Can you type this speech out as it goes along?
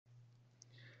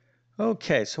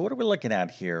Okay, so what are we looking at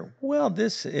here? Well,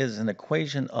 this is an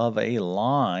equation of a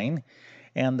line,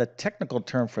 and the technical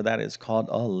term for that is called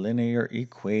a linear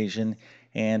equation.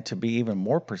 And to be even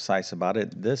more precise about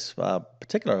it, this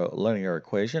particular linear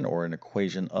equation, or an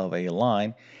equation of a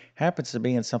line, happens to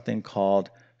be in something called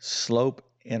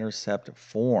slope-intercept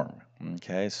form.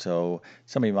 Okay, so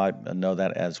some of you might know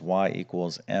that as y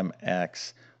equals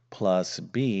mx plus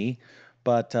b.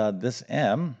 But this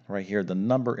m right here, the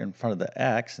number in front of the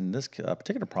x, in this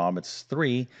particular problem, it's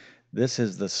 3. This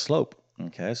is the slope.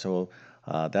 Okay, so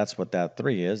that's what that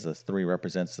 3 is. The 3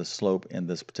 represents the slope in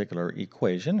this particular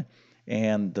equation.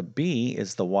 And the b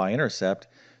is the y-intercept.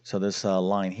 So this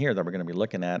line here that we're going to be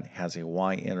looking at has a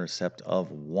y-intercept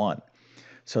of 1.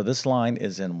 So this line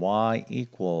is in y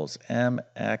equals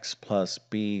mx plus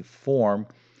b form.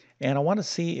 And I want to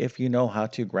see if you know how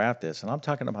to graph this. And I'm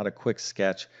talking about a quick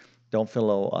sketch. Don't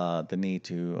feel the need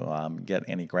to get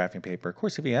any graphing paper. Of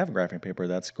course, if you have graphing paper,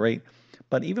 that's great.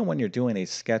 But even when you're doing a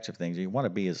sketch of things, you want to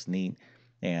be as neat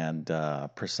and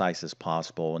precise as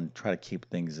possible and try to keep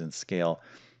things in scale.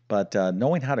 But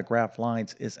knowing how to graph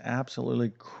lines is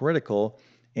absolutely critical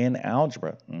in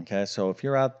algebra. Okay, so if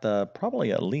you're at the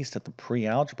probably at least at the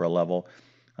pre-algebra level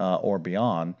or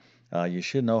beyond, you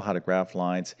should know how to graph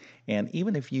lines. And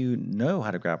even if you know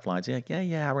how to graph lines, you're like,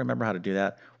 yeah, I remember how to do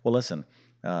that. Well, listen,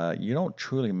 you don't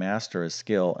truly master a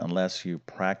skill unless you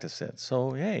practice it.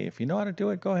 So, hey, if you know how to do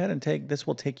it, go ahead and take this.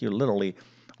 Will take you literally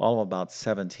all of about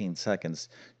 17 seconds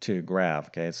to graph.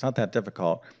 Okay, it's not that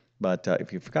difficult. But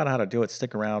if you forgot how to do it,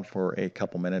 stick around for a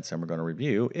couple minutes and we're going to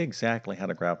review exactly how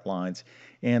to graph lines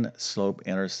in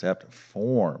slope-intercept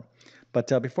form. But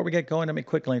before we get going, let me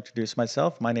quickly introduce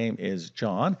myself. My name is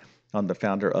John. I'm the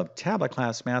founder of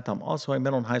TabletClass Math. I'm also a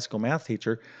middle and high school math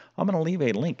teacher. I'm going to leave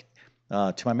a link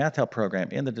to my math help program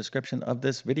in the description of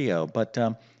this video. But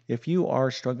if you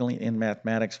are struggling in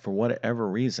mathematics for whatever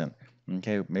reason,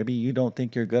 okay, maybe you don't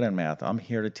think you're good in math, I'm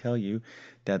here to tell you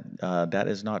that that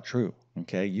is not true.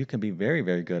 Okay, you can be very,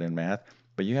 very good in math,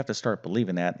 but you have to start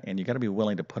believing that and you got to be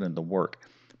willing to put in the work.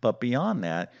 But beyond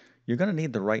that, you're going to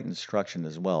need the right instruction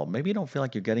as well. Maybe you don't feel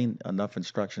like you're getting enough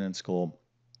instruction in school.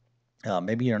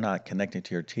 Maybe you're not connected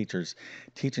to your teacher's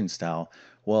teaching style.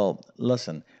 Well,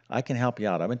 listen, I can help you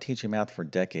out. I've been teaching math for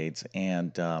decades,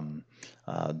 and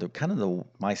the kind of the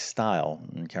my style,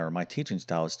 okay, or my teaching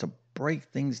style, is to break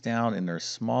things down in their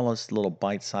smallest little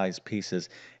bite-sized pieces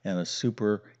in a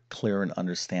super clear and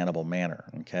understandable manner.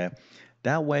 Okay,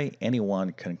 that way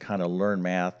anyone can kind of learn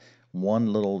math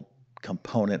one little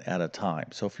component at a time.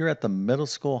 So if you're at the middle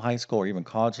school, high school, or even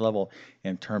college level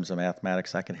in terms of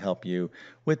mathematics, I can help you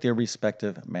with your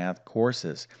respective math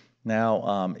courses.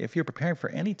 Now, if you're preparing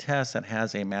for any test that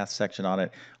has a math section on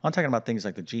it, I'm talking about things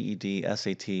like the GED,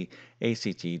 SAT,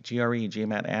 ACT, GRE,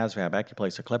 GMAT, ASVAB,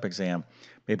 AccuPlace, or CLIP exam,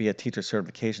 maybe a teacher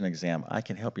certification exam. I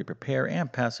can help you prepare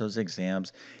and pass those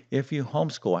exams. If you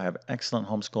homeschool, I have excellent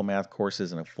homeschool math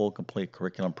courses and a full, complete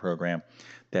curriculum program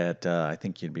that I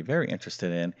think you'd be very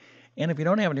interested in. And if you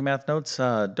don't have any math notes,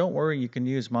 don't worry, you can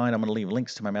use mine. I'm going to leave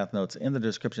links to my math notes in the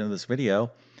description of this video.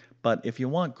 But if you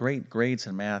want great grades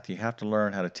in math, you have to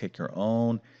learn how to take your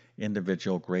own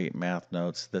individual great math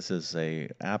notes. This is a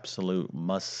absolute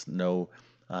must-know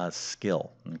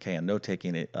skill. Okay, and note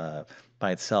taking it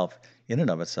by itself, in and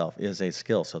of itself, is a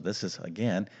skill. So this is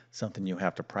again something you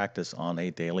have to practice on a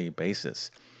daily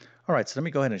basis. All right, so let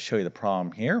me go ahead and show you the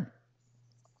problem here.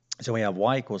 So we have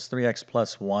y equals 3x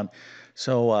plus 1.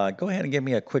 So go ahead and give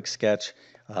me a quick sketch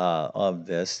of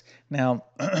this. Now,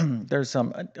 there's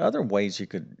some other ways you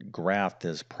could graph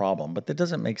this problem, but that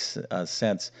doesn't make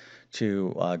sense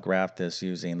to graph this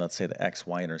using, let's say, the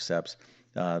x-y intercepts,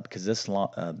 because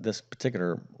this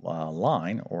particular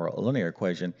line or linear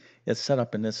equation is set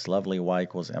up in this lovely y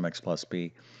equals mx plus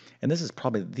b. And this is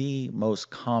probably the most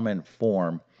common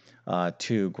form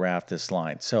to graph this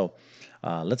line. So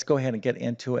let's go ahead and get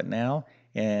into it now.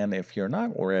 And if you're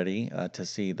not ready to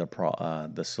see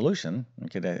the solution,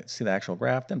 okay, to see the actual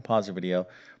graph, then pause the video.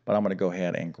 But I'm going to go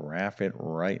ahead and graph it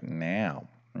right now.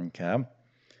 Okay.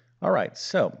 All right.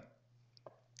 So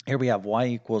here we have y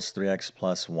equals 3x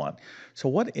plus 1. So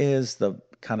what is the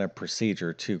kind of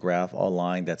procedure to graph a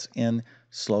line that's in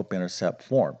slope-intercept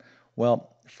form?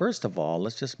 Well, first of all,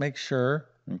 let's just make sure,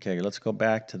 okay, let's go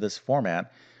back to this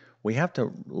format. We have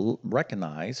to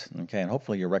recognize, okay, and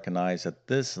hopefully you recognize that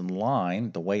this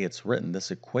line, the way it's written,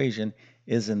 this equation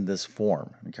is in this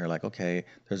form. Okay, like, okay,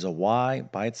 there's a y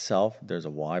by itself, there's a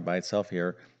y by itself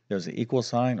here, there's an equal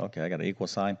sign, okay, I got an equal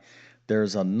sign,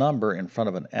 there's a number in front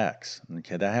of an x,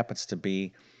 okay, that happens to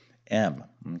be m.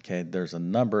 Okay, there's a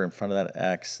number in front of that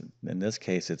x. In this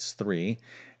case, it's 3.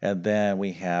 And then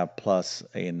we have plus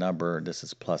a number. This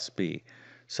is plus b.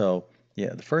 So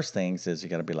yeah, the first things is you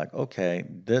got to be like, okay,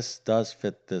 this does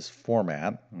fit this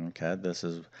format. Okay, this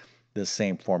is this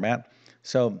same format.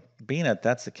 So being that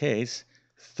that's the case,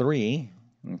 3,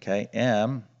 okay,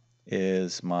 m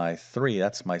is my 3.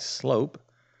 That's my slope.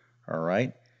 All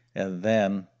right. And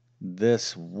then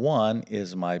this 1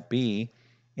 is my b,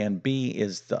 and b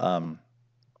is the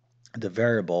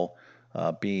variable.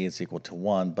 B is equal to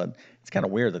 1, but it's kind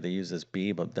of weird that they use this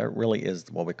b, but that really is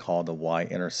what we call the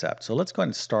y-intercept. So let's go ahead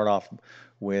and start off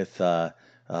with the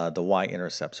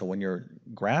y-intercept. So when you're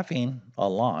graphing a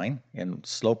line in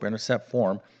slope-intercept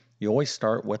form, you always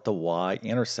start with the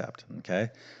y-intercept, okay?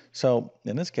 So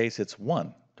in this case, it's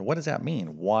 1. So what does that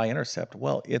mean, y-intercept?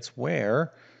 Well, it's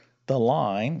where the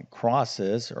line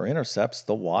crosses or intercepts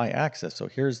the y-axis. So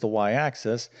here's the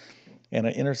y-axis, and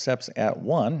it intercepts at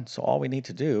 1. So all we need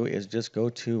to do is just go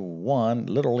to 1,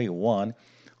 literally 1,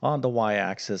 on the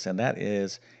y-axis, and that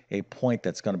is a point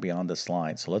that's going to be on this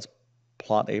line. So let's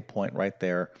plot a point right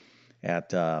there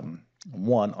at 1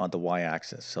 on the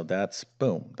y-axis. So that's,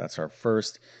 boom, that's our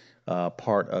first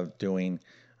part of doing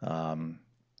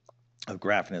of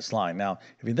graphing this line. Now,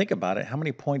 if you think about it, how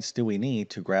many points do we need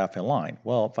to graph a line?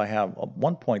 Well, if I have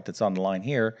one point that's on the line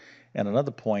here and another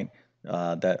point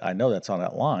that I know that's on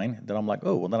that line, then I'm like,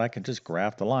 oh, well, then I can just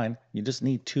graph the line. You just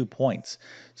need 2 points.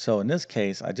 So in this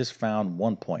case, I just found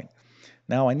 1 point.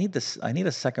 Now I need this. I need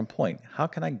a second point. How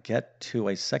can I get to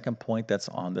a second point that's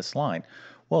on this line?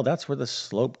 Well, that's where the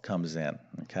slope comes in.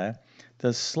 Okay,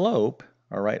 the slope,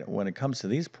 all right, when it comes to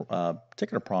these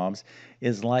particular problems,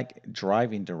 is like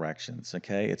driving directions.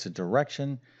 Okay, it's a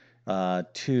direction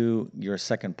to your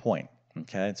second point.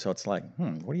 Okay, so it's like,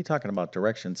 what are you talking about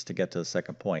directions to get to the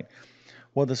second point?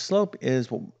 Well, the slope is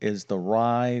the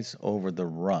rise over the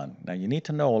run. Now you need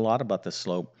to know a lot about the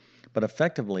slope, but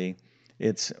effectively,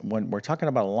 it's when we're talking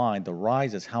about a line, the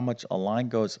rise is how much a line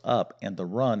goes up, and the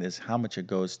run is how much it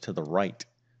goes to the right.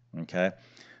 Okay,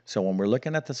 so when we're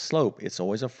looking at the slope, it's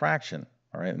always a fraction.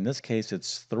 All right, in this case,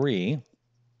 it's 3.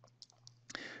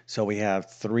 So we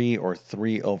have 3 or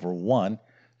 3 over 1.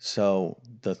 So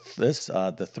the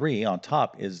 3 on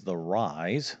top is the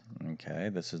rise. Okay,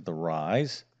 this is the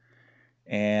rise.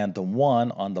 And the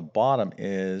 1 on the bottom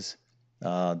is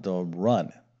the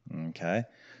run. Okay,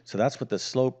 so that's what the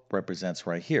slope represents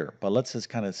right here. But let's just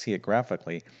kind of see it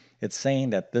graphically. It's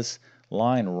saying that this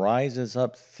line rises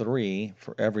up 3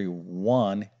 for every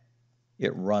 1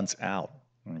 it runs out.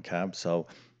 Okay, so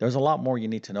there's a lot more you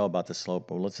need to know about the slope,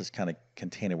 but let's just kind of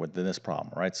contain it within this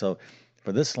problem, right? So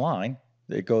for this line,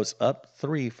 it goes up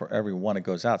 3 for every 1 it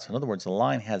goes out. So in other words, the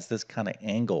line has this kind of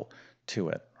angle to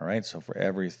it, all right? So for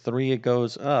every 3 it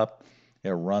goes up, it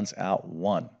runs out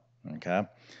 1, okay?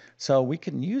 So we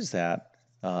can use that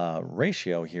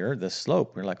ratio here, the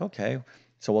slope. We're like, okay,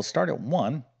 so we'll start at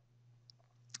 1,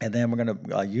 and then we're going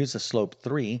to use the slope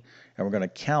 3, and we're going to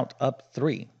count up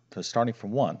 3. So starting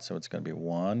from 1. So it's going to be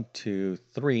 1, 2,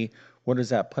 3. What does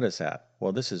that put us at?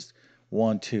 Well, this is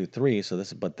 1, 2, 3. So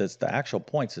this, but this, the actual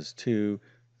points is 2,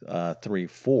 3,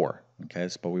 4. Okay,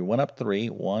 so, but we went up 3,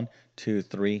 1, 2,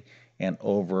 3, and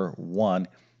over 1.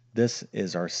 This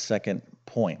is our second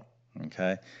point.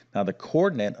 Okay, now the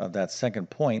coordinate of that second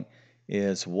point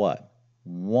is what?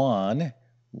 1,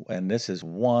 and this is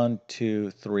 1,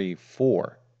 2, 3,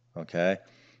 4. Okay,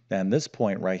 and this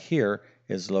point right here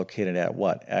is located at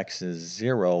what? X is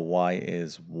 0, Y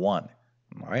is 1.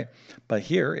 All right, but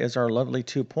here is our lovely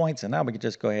 2 points, and now we can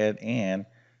just go ahead and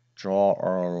draw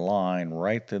our line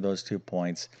right through those 2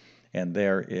 points, and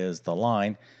there is the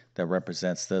line that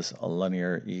represents this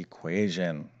linear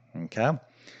equation. Okay.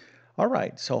 All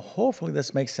right, so hopefully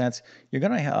this makes sense. You're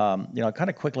going to, kind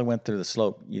of quickly went through the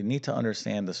slope. You need to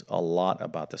understand this a lot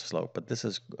about the slope, but this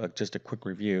is just a quick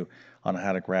review on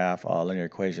how to graph linear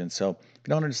equations. So if you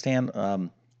don't understand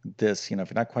this, if you're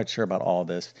not quite sure about all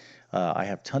this, I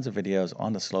have tons of videos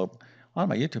on the slope on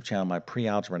my YouTube channel, my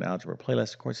pre-algebra and algebra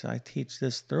playlist. Of course, I teach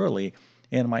this thoroughly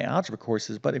in my algebra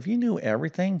courses, but if you knew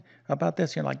everything about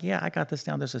this, you're like, yeah, I got this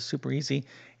down, this is super easy,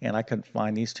 and I could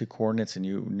find these 2 coordinates and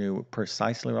you knew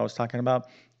precisely what I was talking about,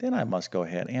 then I must go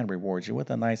ahead and reward you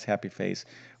with a nice happy face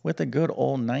with a good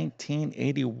old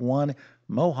 1981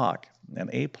 Mohawk, an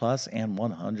A+ and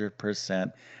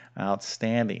 100%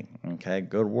 outstanding. Okay,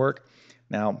 good work.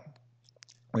 Now,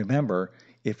 remember,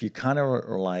 if you kind of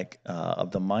are like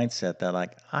of the mindset that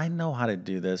like, I know how to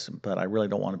do this, but I really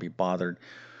don't want to be bothered,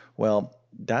 well,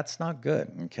 that's not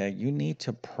good. Okay. You need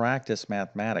to practice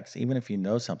mathematics, even if you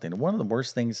know something. One of the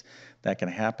worst things that can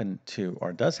happen to,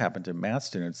 or does happen to math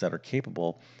students that are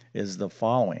capable is the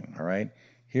following. All right.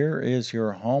 Here is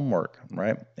your homework,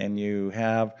 right? And you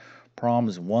have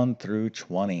problems 1 through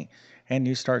 20. And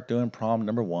you start doing problem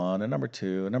number one and number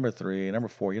two and number three and number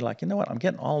four. You're like, you know what? I'm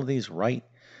getting all of these right.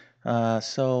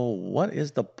 So what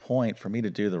is the point for me to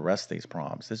do the rest of these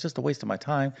problems? It's just a waste of my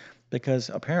time because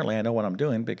apparently I know what I'm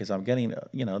doing because I'm getting,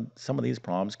 some of these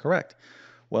problems correct.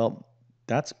 Well,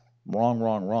 that's wrong,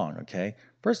 wrong, wrong. Okay.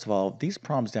 First of all, these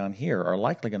problems down here are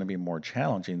likely going to be more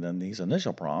challenging than these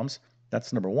initial problems.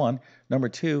 That's number one. Number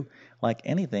two, like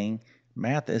anything,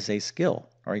 math is a skill.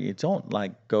 Or you don't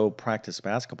like go practice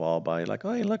basketball by like,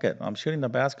 oh, hey, look at I'm shooting the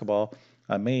basketball.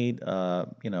 I made, I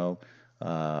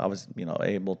was,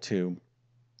 able to,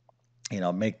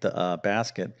 make the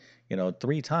basket,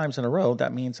 3 times in a row.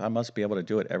 That means I must be able to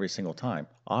do it every single time.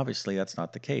 Obviously, that's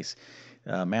not the case.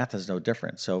 Math is no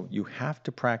different. So you have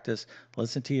to practice,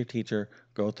 listen to your teacher,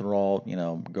 go through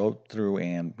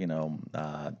and,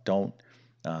 don't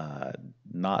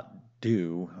not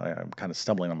do. I'm kind of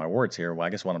stumbling on my words here. Well,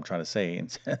 I guess what I'm trying to say in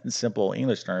simple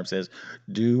English terms is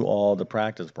do all the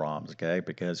practice problems, okay?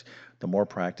 Because the more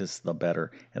practice, the better.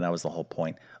 And that was the whole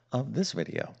point of this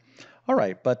video. All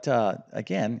right, but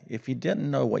again, if you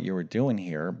didn't know what you were doing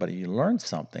here, but you learned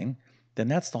something, then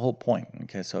that's the whole point.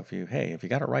 Okay, so if you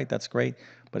got it right, that's great.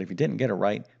 But if you didn't get it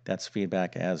right, that's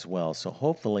feedback as well. So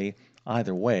hopefully,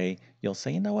 either way, you'll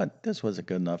say, you know what, this was a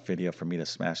good enough video for me to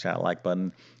smash that like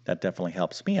button. That definitely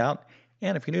helps me out.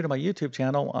 And if you're new to my YouTube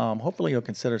channel, hopefully you'll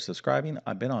consider subscribing.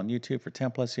 I've been on YouTube for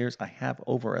 10 plus years. I have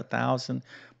over 1,000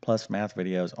 plus math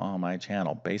videos on my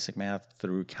channel, basic math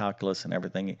through calculus and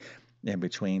everything in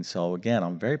between. So again,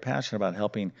 I'm very passionate about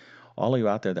helping all of you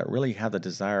out there that really have the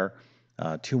desire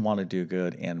to want to do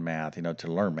good in math,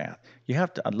 to learn math. You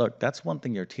have to look, that's one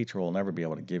thing your teacher will never be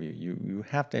able to give you. You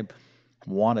have to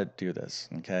want to do this,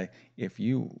 okay? If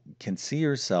you can see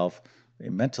yourself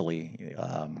mentally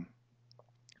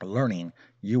learning,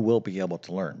 you will be able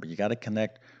to learn. But you got to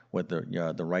connect with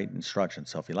the right instruction.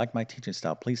 So if you like my teaching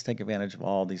style, please take advantage of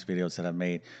all these videos that I've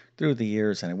made through the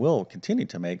years and will continue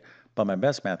to make. But my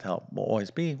best math help will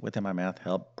always be within my math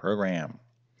help program.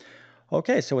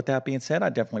 Okay, so with that being said, I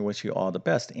definitely wish you all the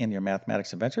best in your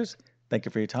mathematics adventures. Thank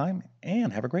you for your time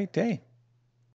and have a great day.